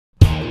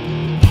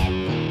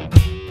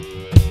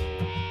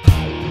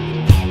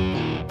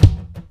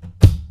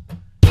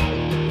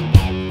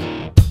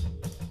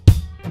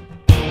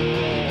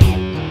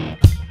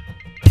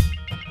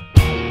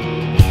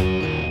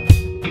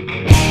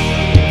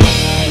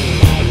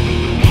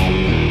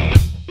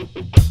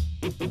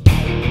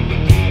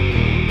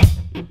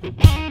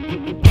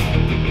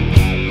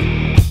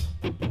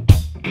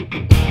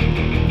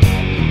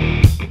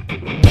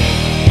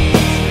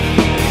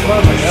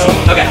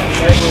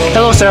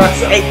Sarah.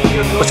 Hey.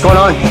 What's going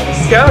on?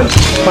 It's going.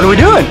 What are we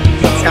doing?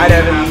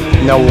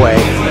 Skydiving. No way.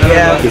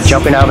 Yeah. You're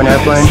jumping out of an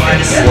airplane?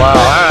 Wow,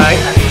 alright.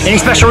 Any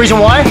special reason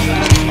why?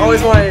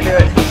 Always wanted to do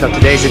it. So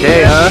today's the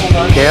day, huh?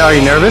 Yeah, are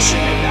you nervous?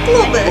 A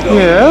little bit.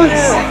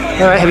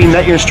 Yeah? Alright, have you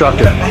met your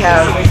instructor? I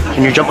have.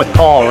 And you jump with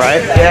Paul,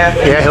 right? Yeah.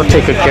 Yeah, he'll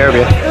take good care of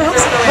you.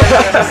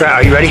 Alright,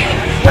 are you ready?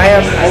 I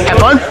am. Have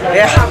fun?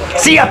 Yeah.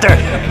 See you up there!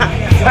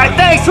 Alright,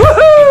 thanks!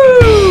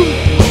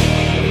 Woohoo!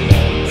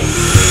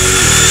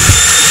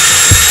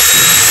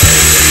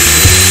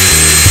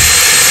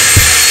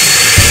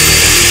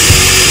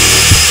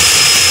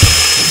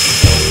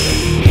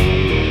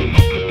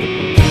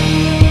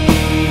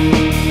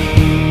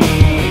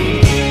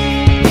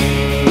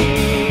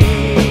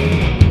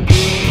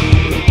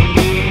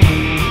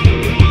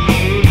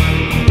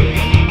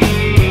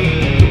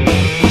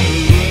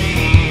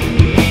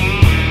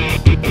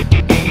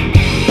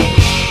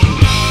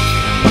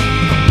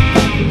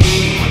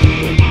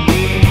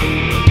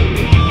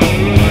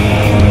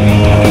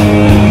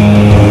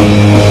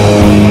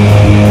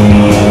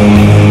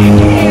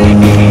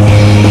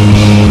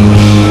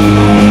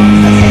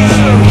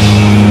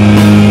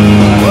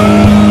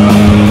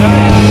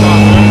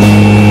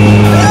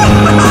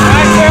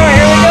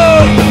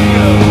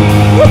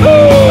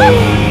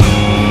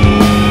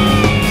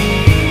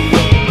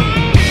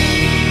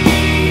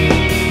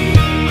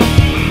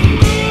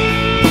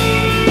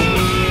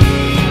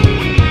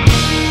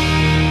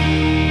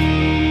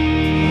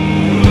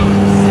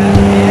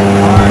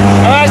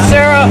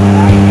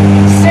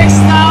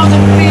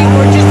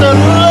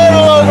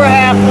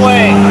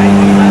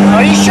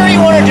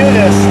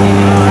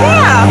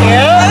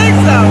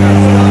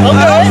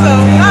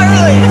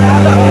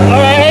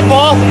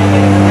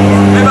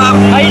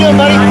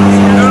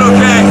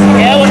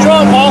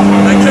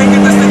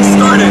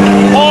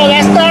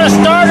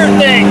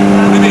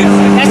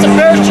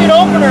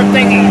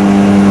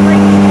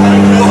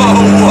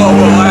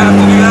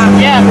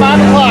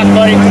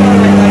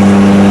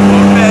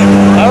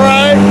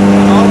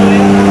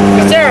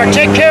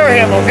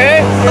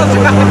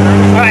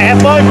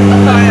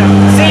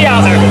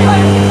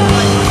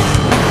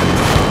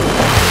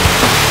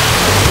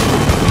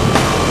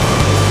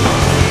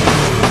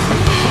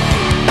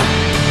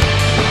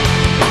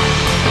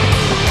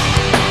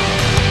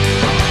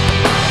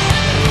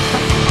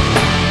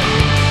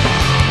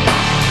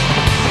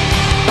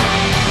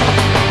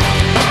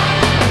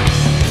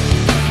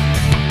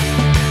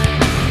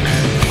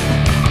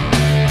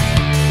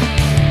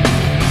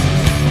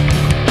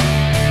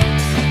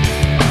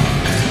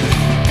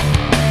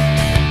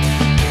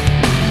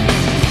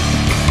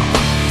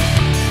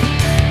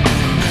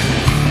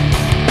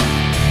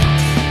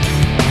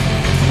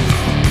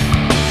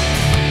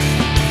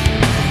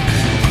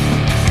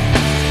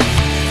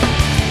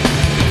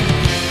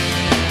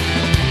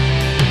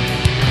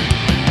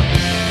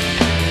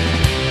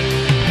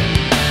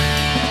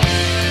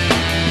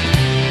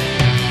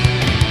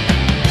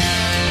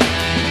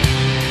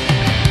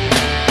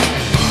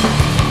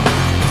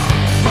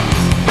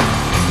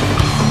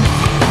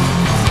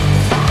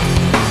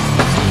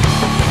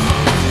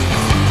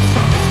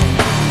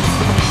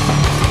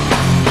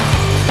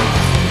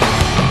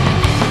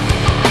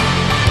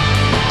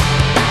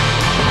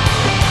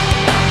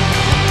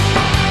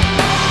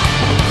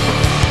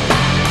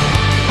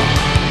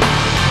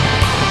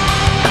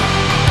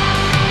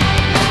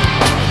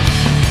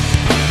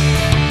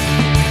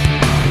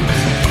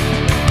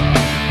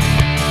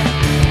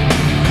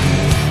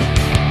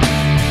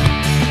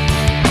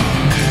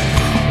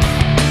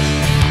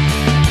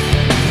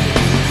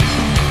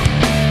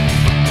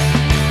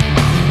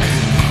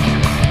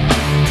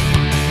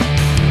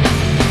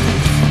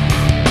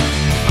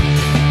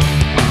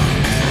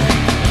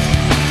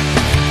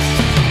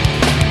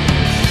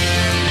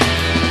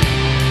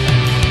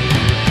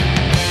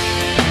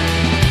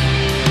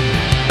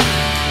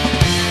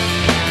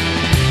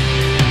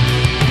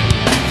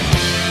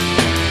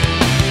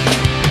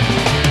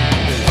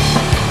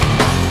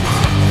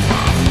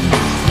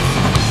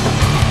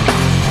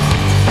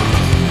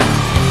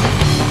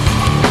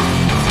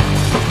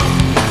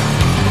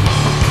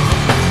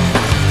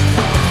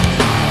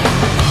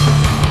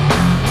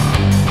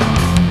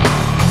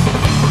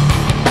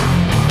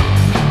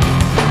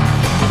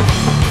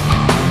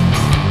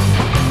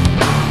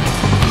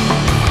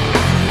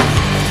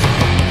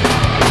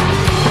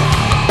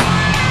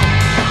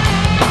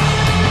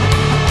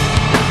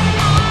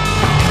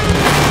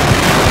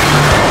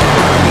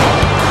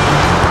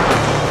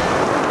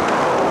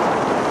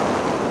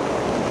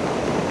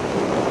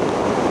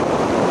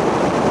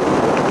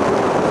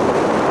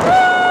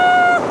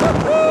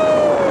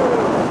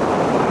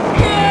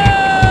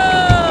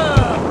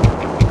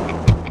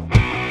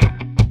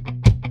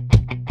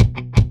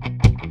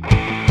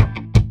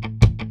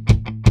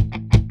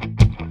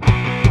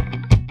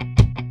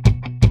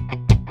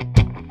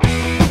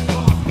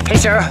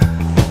 Sarah?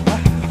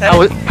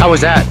 How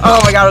was that? Oh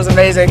my god, it was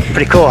amazing.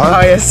 Pretty cool,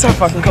 huh? Oh yeah, it's so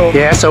fucking cool.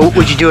 Yeah, so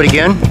would you do it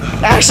again?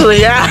 Actually,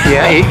 yeah.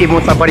 Yeah, even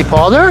with my buddy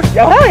Paul there?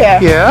 Oh hell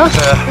yeah. Yeah?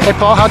 Hey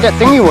Paul, how'd that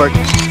thingy work?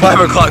 5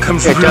 o'clock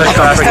comes It really does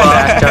come pretty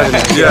fast. fast, doesn't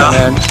it? Yeah.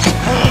 Man.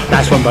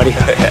 Nice one, buddy.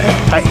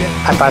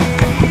 High five.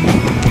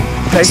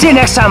 See you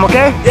next time,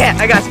 okay? Yeah,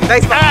 I got you.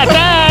 Thanks.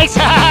 Thanks!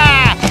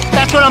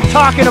 That's what I'm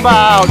talking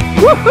about!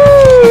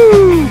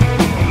 Woohoo!